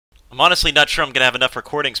I'm honestly not sure I'm gonna have enough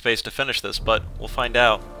recording space to finish this, but we'll find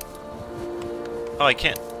out. Oh, I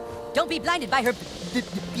can't. Don't be blinded by her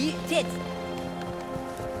tits.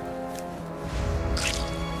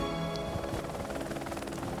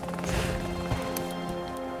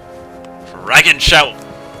 Dragon shout!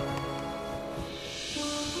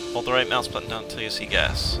 Hold the right mouse button down until you see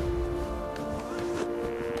gas.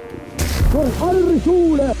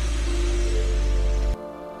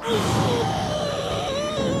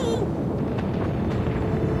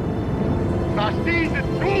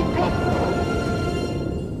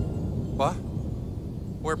 What?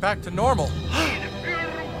 We're back to normal.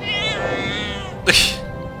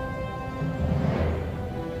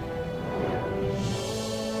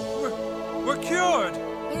 We're cured!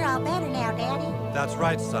 We're all better now, Daddy. That's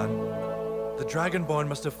right, son. The Dragonborn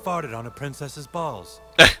must have farted on a princess's balls.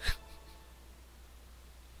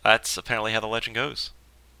 That's apparently how the legend goes.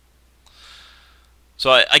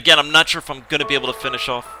 So, again, I'm not sure if I'm going to be able to finish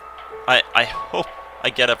off. I hope I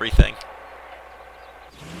get everything.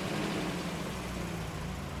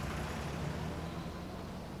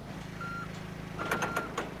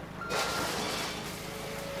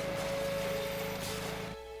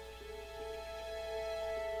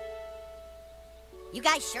 You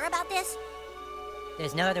guys sure about this?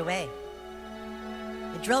 There's no other way.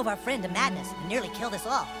 It drove our friend to madness and nearly killed us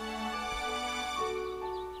all.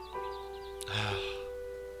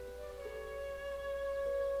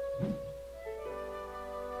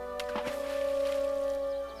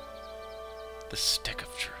 The stick of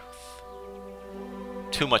truth.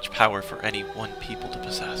 Too much power for any one people to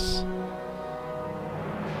possess.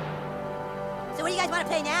 So what do you guys want to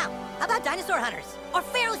play now? How about Dinosaur Hunters? Or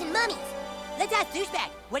pharaohs and mummies? Let's ask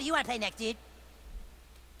Douchebag. What do you want to play next, dude?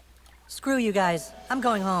 Screw you guys. I'm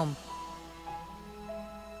going home.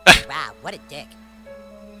 Wow, what a dick.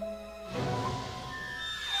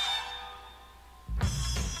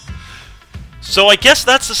 So I guess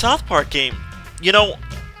that's the South Park game. You know,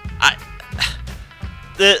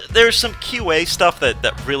 there's some QA stuff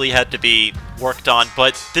that really had to be worked on,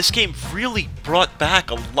 but this game really brought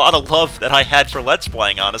back a lot of love that I had for Let's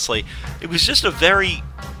Playing, honestly. It was just a very...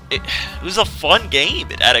 It was a fun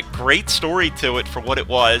game. It had a great story to it for what it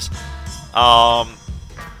was. I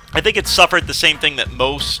think it suffered the same thing that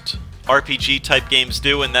most RPG-type games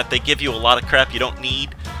do, in that they give you a lot of crap you don't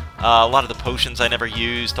need. A lot of the potions I never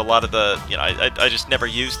used, a lot of the... You know, I just never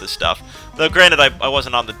used this stuff. Though, granted, I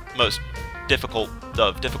wasn't on the most difficult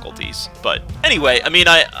of difficulties. But anyway, I mean,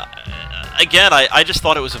 I just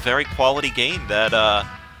thought it was a very quality game that,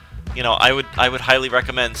 you know, I would highly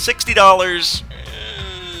recommend. $60,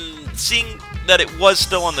 seeing that it was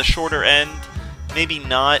still on the shorter end, maybe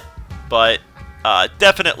not, but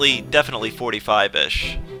definitely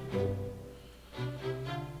 45-ish.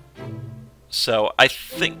 So I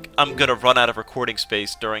think I'm gonna run out of recording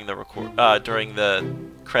space during the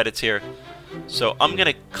credits here. So I'm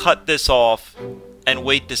gonna cut this off and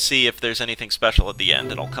wait to see if there's anything special at the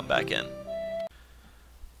end, and I'll come back in.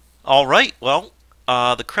 All right, well,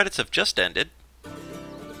 the credits have just ended.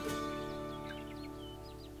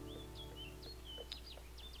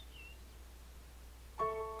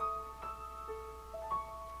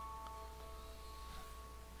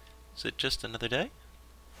 Is it just another day?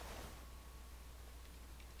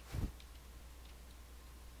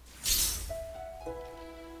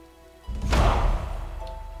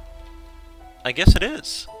 I guess it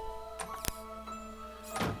is.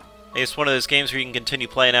 It's one of those games where you can continue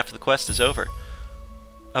playing after the quest is over.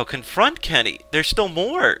 Oh, confront Kenny. There's still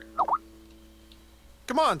more.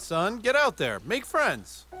 Come on, son. Get out there. Make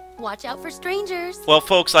friends. Watch out for strangers. Well,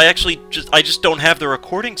 folks, I just don't have the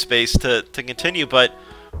recording space to continue, but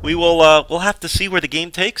we'll have to see where the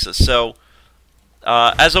game takes us. So,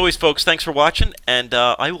 as always, folks, thanks for watching, and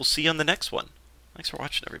I will see you on the next one. Thanks for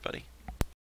watching, everybody.